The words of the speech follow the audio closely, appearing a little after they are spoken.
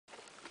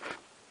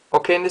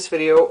Okay, in this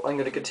video I'm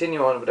going to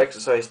continue on with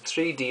exercise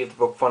 3D of the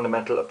book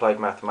Fundamental Applied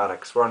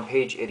Mathematics. We're on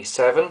page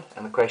 87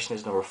 and the question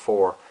is number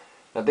 4.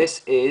 Now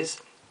this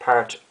is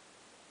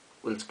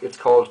it's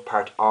called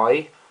part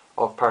I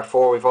of part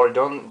 4. We've already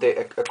done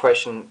a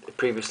question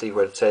previously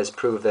where it says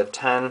prove that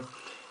tan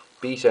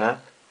beta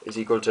is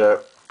equal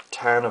to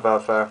tan of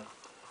alpha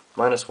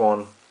minus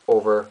 1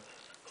 over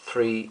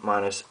 3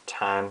 minus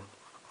tan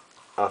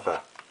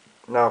alpha.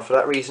 Now for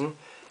that reason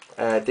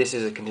this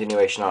is a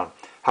continuation on.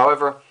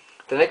 However,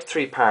 the next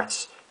three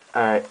parts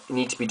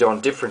need to be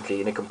done differently,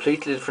 in a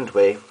completely different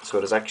way, so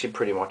it is actually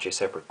pretty much a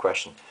separate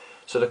question.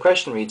 So the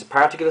question reads, a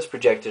particle is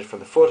projected from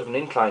the foot of an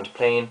inclined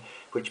plane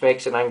which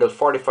makes an angle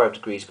 45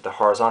 degrees with the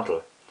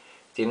horizontal.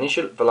 The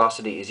initial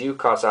velocity is u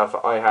cos alpha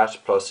I hat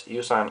plus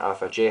u sin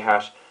alpha j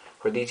hat,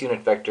 where these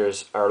unit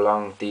vectors are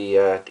along the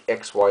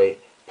xy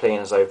plane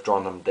as I've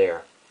drawn them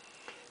there.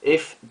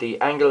 If the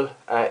angle,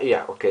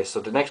 so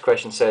the next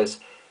question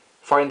says,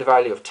 find the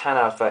value of tan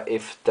alpha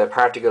if the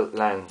particle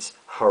lands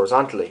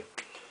horizontally.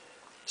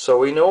 So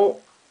we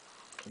know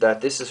that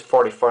this is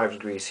 45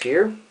 degrees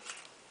here,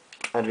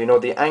 and we know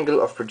the angle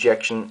of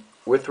projection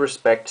with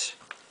respect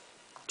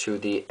to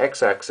the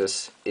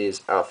x-axis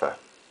is alpha.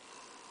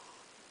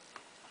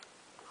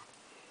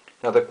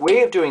 Now the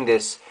way of doing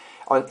this,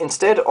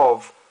 instead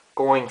of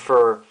going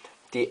for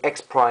the x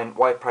prime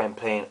y prime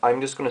plane, I'm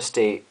just going to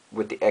stay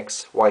with the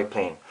xy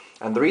plane,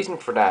 and the reason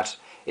for that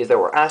is that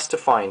we're asked to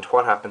find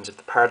what happens if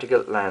the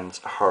particle lands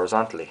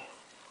horizontally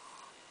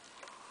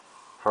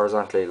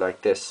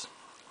like this.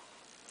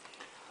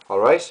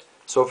 Alright,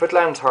 so if it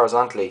lands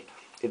horizontally,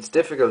 it's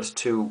difficult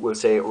to, we'll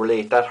say,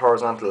 relate that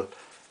horizontal,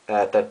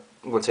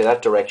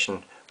 that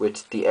direction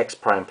with the x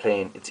prime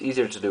plane. It's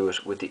easier to do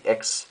it with the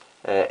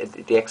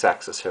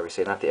x-axis, shall we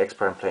say, not the x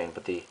prime plane,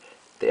 but the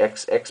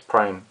x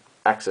prime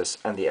axis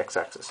and the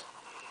x-axis.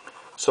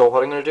 So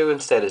what I'm going to do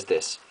instead is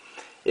this.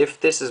 If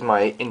this is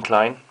my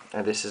incline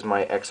and this is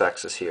my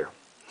x-axis here,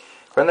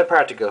 when the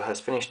particle has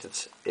finished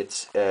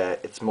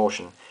its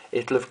motion,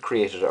 it'll have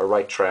created a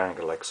right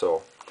triangle like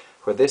so,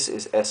 where this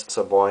is s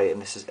sub y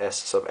and this is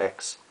s sub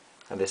x,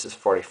 and this is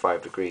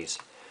 45 degrees.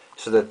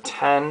 So the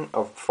tan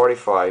of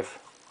 45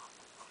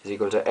 is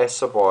equal to s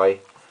sub y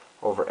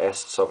over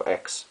s sub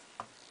x.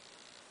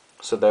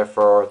 So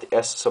therefore the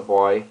s sub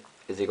y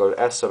is equal to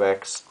s sub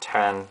x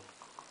tan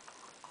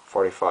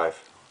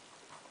 45.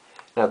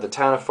 Now the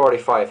tan of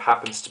 45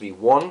 happens to be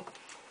 1,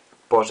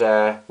 but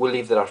we'll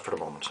leave that out for the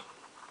moment.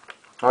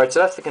 Alright,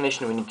 so that's the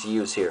condition we need to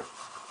use here.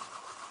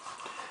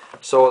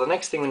 So the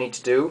next thing we need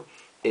to do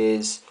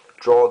is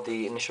draw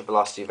the initial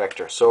velocity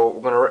vector. So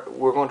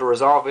we're going to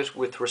resolve it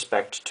with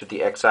respect to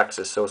the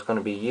x-axis. So it's going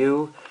to be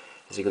u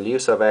is equal to u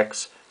sub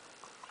x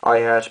I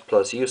hat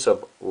plus u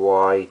sub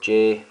y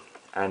j,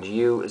 and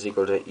u is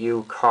equal to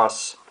u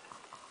cos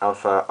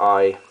alpha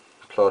I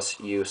plus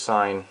u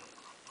sin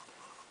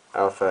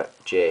alpha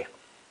j.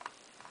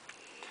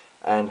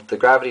 And the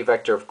gravity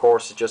vector, of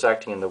course, is just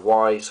acting in the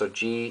y, so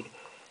g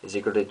is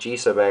equal to g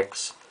sub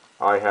x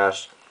I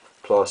hat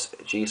plus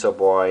g sub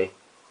y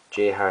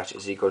j hat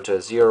is equal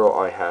to 0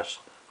 I hat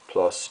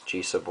plus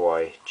g sub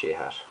y j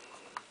hat.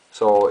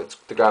 So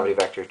the gravity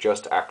vector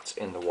just acts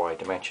in the y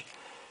dimension.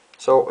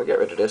 So we'll get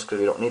rid of this because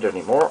we don't need it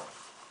anymore.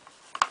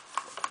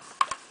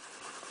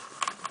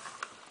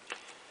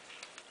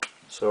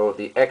 So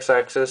the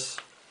x-axis,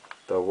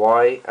 the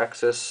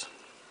y-axis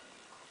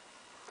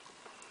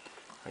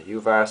are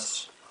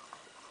uvasts.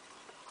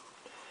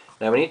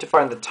 Now we need to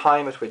find the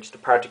time at which the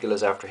particle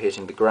is after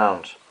hitting the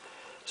ground.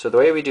 So the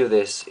way we do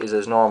this is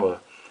as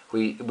normal.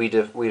 We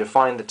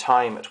define the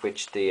time at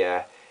which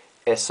the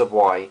s sub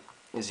y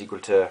is equal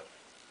to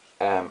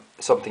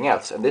something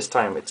else, and this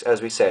time it's,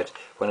 as we said,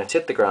 when it's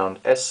hit the ground,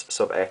 s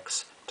sub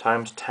x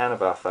times tan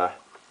of alpha,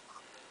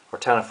 or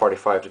tan of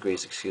 45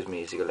 degrees, excuse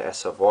me, is equal to s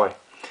sub y.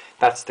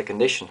 That's the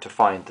condition to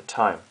find the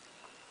time.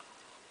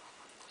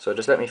 So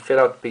just let me fill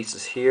out the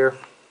pieces here.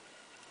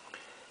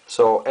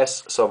 So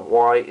s sub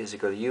y is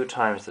equal to u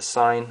times the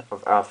sine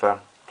of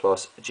alpha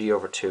plus g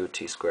over 2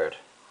 t squared.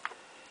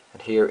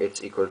 And here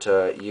it's equal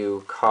to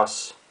u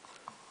cos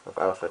of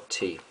alpha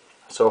t.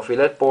 So if we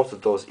let both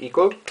of those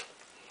equal,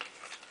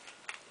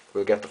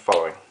 we'll get the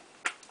following.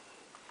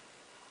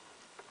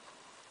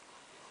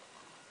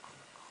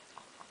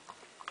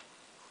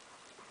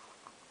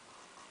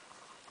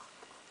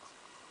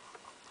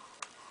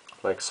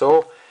 Like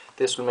so.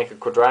 This will make a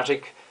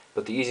quadratic,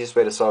 but the easiest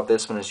way to solve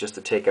this one is just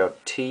to take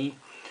out t.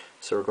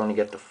 So we're going to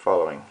get the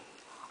following.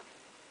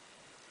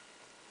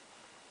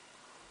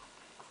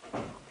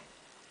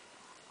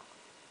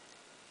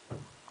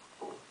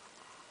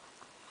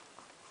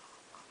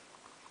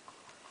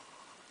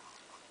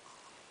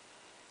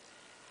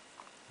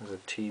 There's a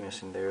t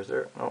missing there, is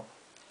there? No.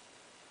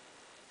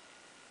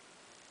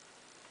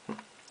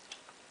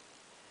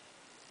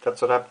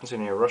 That's what happens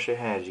when you rush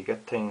ahead. You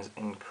get things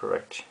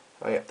incorrect.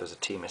 Oh yeah, there's a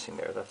t missing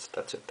there.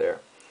 That's it there.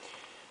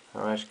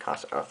 Alright,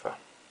 cos alpha.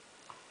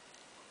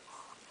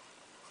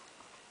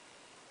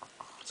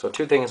 So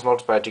two things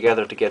multiplied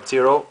together to get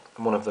 0,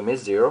 and one of them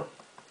is 0.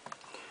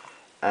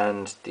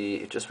 and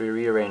just we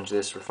rearrange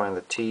this, we'll find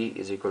that t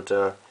is equal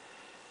to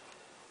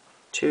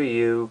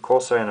 2u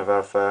cosine of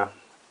alpha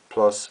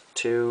plus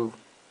 2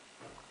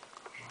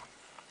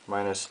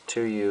 minus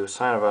 2u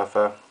sine of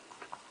alpha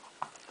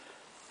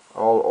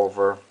all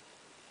over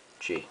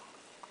g,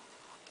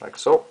 like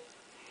so.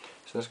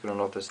 So I'm just going to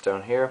note this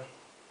down here.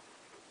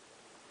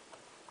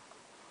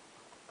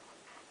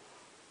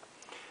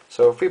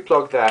 So if we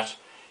plug that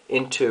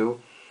into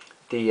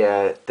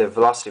the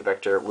velocity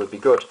vector, will be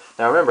good.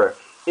 Now remember,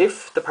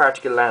 if the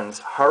particle lands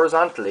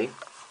horizontally,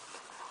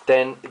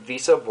 then v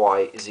sub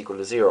y is equal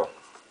to 0,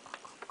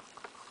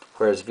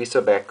 whereas v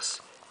sub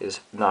x is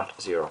not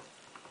 0.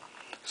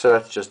 So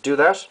let's just do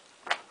that.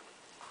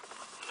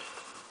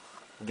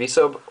 V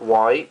sub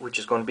y, which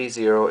is going to be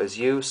 0, is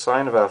u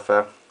sine of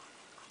alpha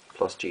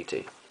plus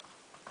gt.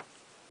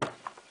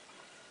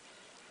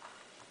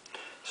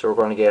 So we're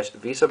going to get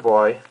v sub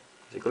y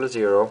is equal to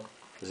 0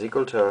 is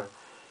equal to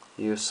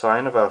u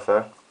sine of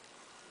alpha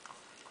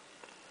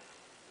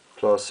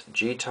plus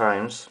g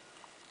times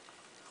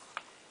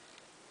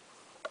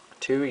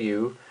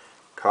 2u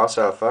cos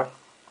alpha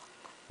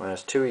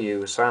minus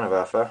 2u sine of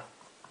alpha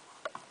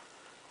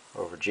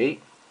over g.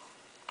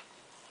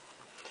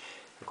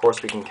 Of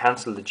course we can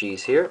cancel the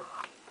g's here.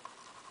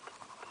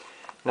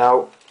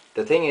 Now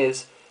the thing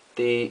is,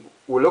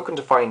 we're looking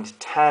to find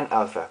tan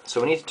alpha, so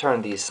we need to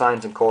turn these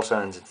sines and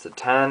cosines into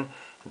tan,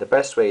 and the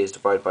best way is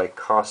divide by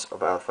cos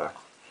of alpha.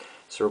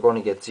 So we're going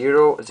to get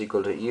 0 is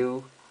equal to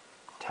u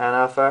tan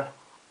alpha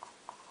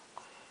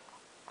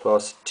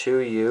plus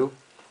 2u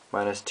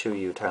minus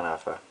 2u tan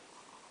alpha.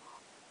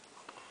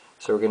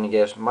 So we're going to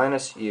get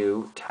minus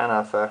u tan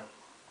alpha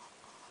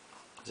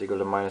is equal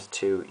to minus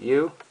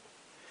 2u.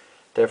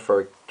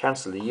 Therefore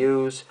cancel the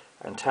u's,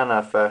 and tan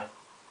alpha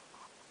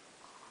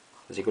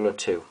is equal to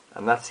 2.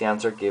 And that's the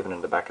answer given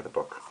in the back of the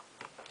book.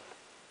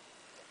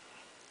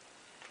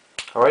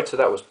 Alright, so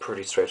that was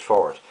pretty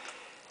straightforward.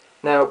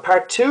 Now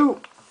part 2,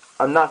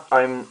 I'm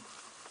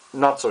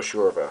not so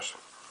sure about.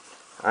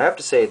 I have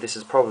to say this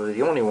is probably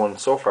the only one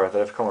so far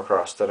that I've come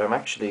across that I'm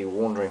actually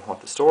wondering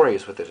what the story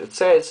is with it. It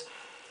says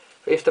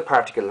if the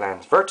particle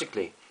lands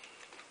vertically.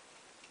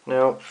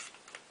 Now,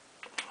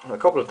 a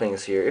couple of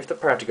things here. If the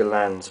particle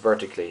lands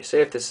vertically,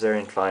 say if this is our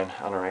incline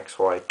on our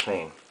xy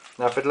plane.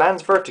 Now if it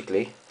lands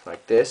vertically,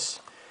 like this,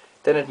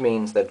 then it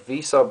means that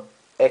v sub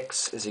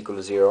x is equal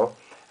to 0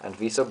 and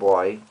v sub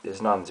y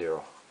is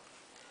non-zero.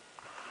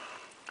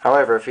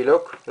 However, if you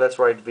look, let's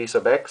write v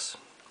sub x.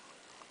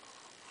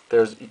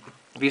 There's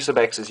v sub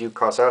x is u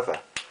cos alpha.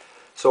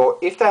 So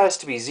if that has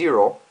to be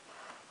 0,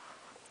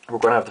 we're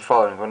going to have the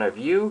following. We're going to have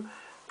u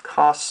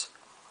cos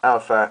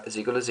alpha is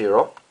equal to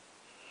 0.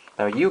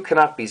 Now u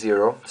cannot be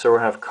 0, so we're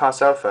going to have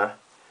cos alpha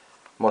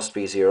must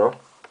be 0.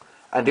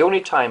 And the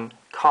only time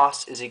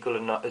cos is equal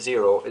to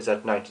 0 is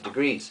at 90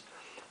 degrees.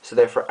 So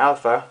therefore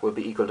alpha will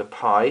be equal to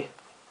pi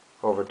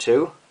over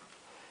 2.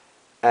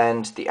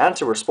 And the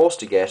answer we're supposed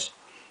to get,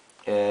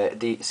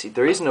 see,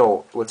 there is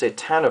no, we'll say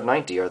tan of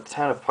 90 or the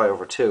tan of pi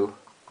over 2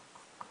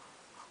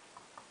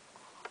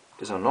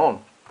 is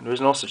unknown. There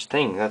is no such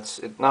thing.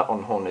 That's not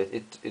unknown.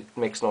 It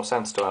makes no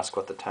sense to ask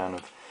what the tan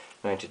of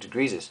 90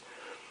 degrees is.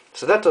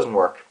 So that doesn't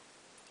work.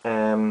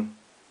 Let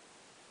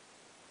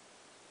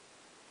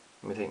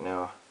me think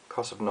now.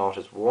 Cos of 0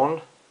 is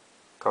 1.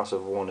 Cos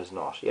of 1 is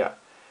 0. Yeah.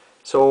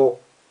 So,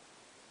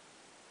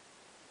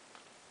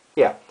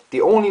 yeah,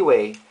 the only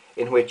way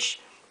in which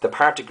the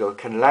particle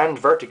can land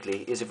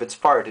vertically is if it's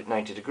fired at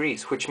 90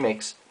 degrees, which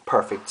makes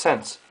perfect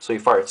sense. So you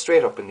fire it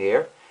straight up in the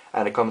air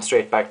and it comes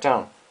straight back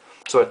down.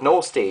 So at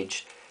no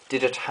stage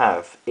did it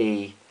have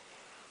a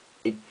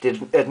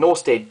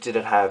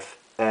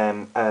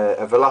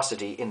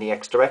velocity in the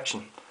x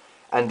direction.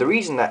 And the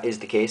reason that is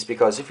the case,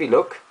 because if you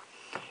look,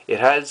 it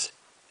has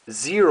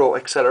 0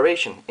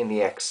 acceleration in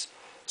the x.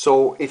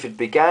 So if it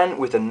began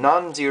with a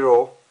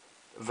non-zero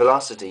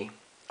velocity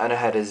and it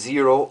had a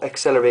 0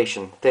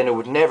 acceleration, then it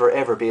would never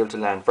ever be able to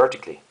land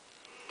vertically.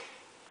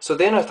 So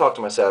then I thought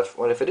to myself,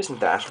 well, if it isn't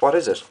that, what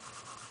is it?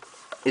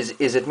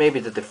 Is it maybe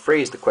that they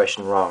phrased the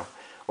question wrong,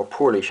 or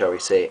poorly, shall we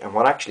say? And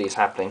what actually is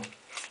happening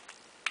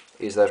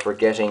is that we're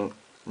getting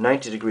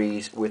 90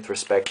 degrees with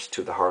respect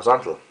to the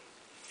horizontal.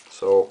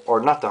 So, or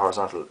not the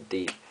horizontal,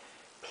 the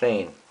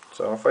plane.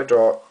 So if I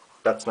draw,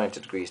 that's 90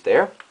 degrees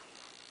there.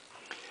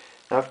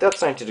 Now if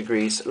that's 90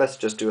 degrees, let's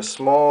just do a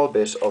small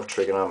bit of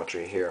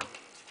trigonometry here.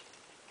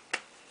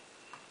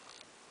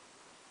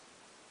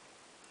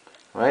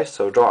 Right,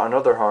 so draw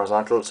another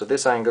horizontal. So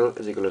this angle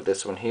is equal to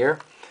this one here,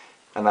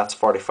 and that's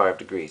 45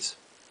 degrees.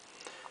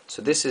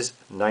 So this is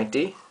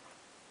 90,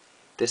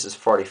 this is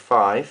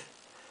 45,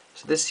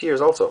 so this here is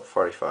also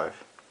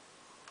 45.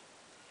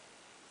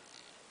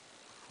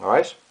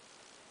 Alright?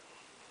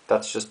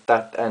 That's just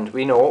that, and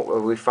we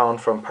know, we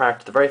found from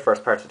the very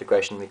first part of the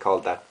question, we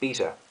called that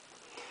beta.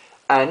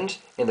 And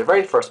in the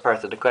very first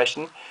part of the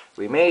question,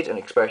 we made an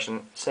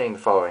expression saying the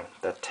following,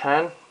 that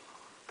tan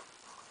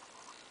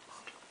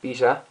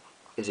beta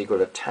is equal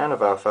to tan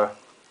of alpha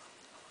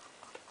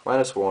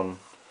minus 1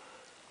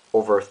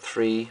 over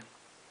 3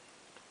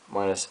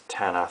 minus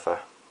tan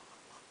alpha.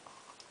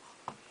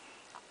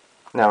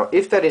 Now,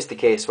 if that is the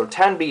case, well,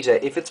 tan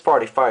beta, if it's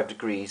 45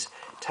 degrees,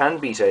 tan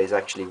beta is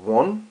actually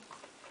 1.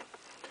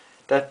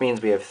 That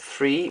means we have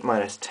 3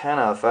 minus tan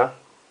alpha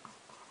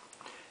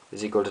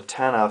is equal to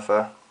tan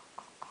alpha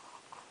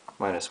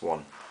minus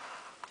 1.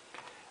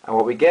 And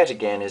what we get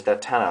again is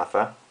that tan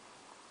alpha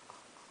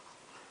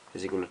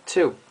is equal to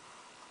 2.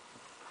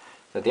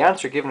 Now the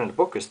answer given in the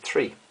book is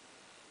 3.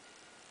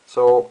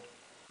 So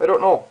I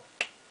don't know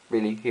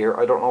really here.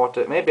 I don't know what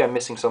to, maybe I'm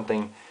missing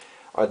something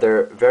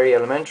either very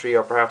elementary,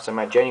 or perhaps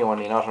I'm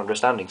genuinely not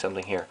understanding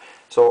something here.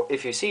 So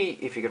if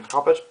you can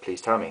top it,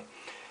 please tell me.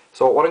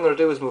 So what I'm going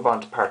to do is move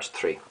on to part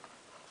 3.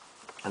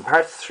 And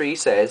part 3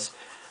 says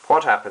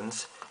what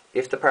happens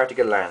if the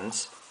particle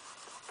lands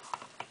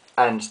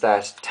and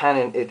that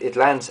it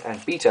lands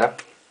and beta,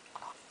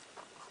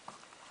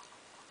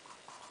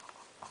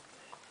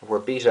 where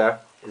beta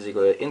is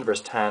equal to inverse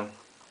tan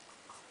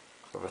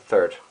of a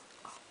third.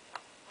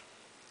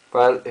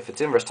 Well, if it's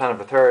inverse tan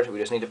of a third, we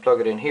just need to plug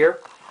it in here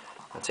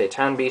and say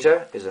tan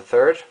beta is a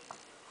third.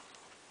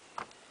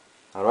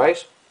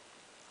 Alright,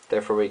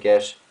 therefore we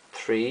get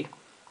 3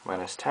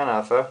 minus tan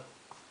alpha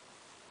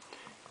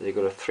is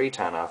equal to 3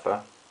 tan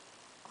alpha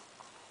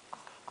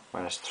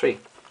minus 3.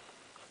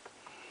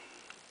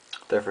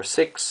 Therefore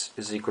 6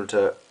 is equal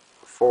to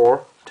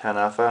 4 tan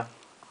alpha,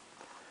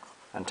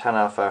 and tan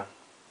alpha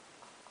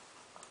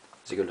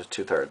is equal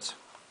to 2/3,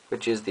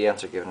 which is the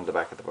answer given in the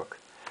back of the book.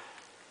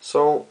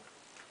 So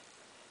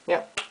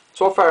yeah,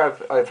 so far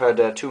I've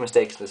had 2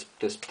 mistakes in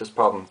this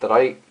problem that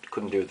I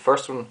couldn't do. The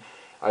first one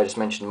I just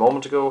mentioned a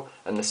moment ago,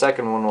 and the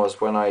second one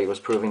was when I was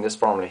proving this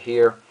formula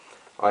here.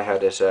 I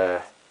had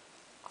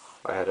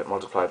it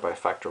multiplied by a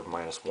factor of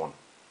 -1.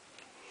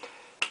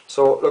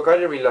 So look, I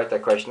didn't really like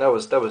that question. That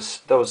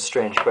was a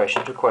strange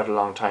question. It took quite a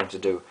long time to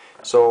do.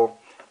 So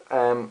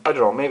I don't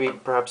know. Maybe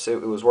perhaps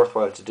it was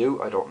worthwhile to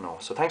do. I don't know.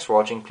 So thanks for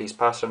watching. Please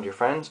pass it on to your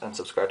friends and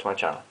subscribe to my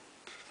channel.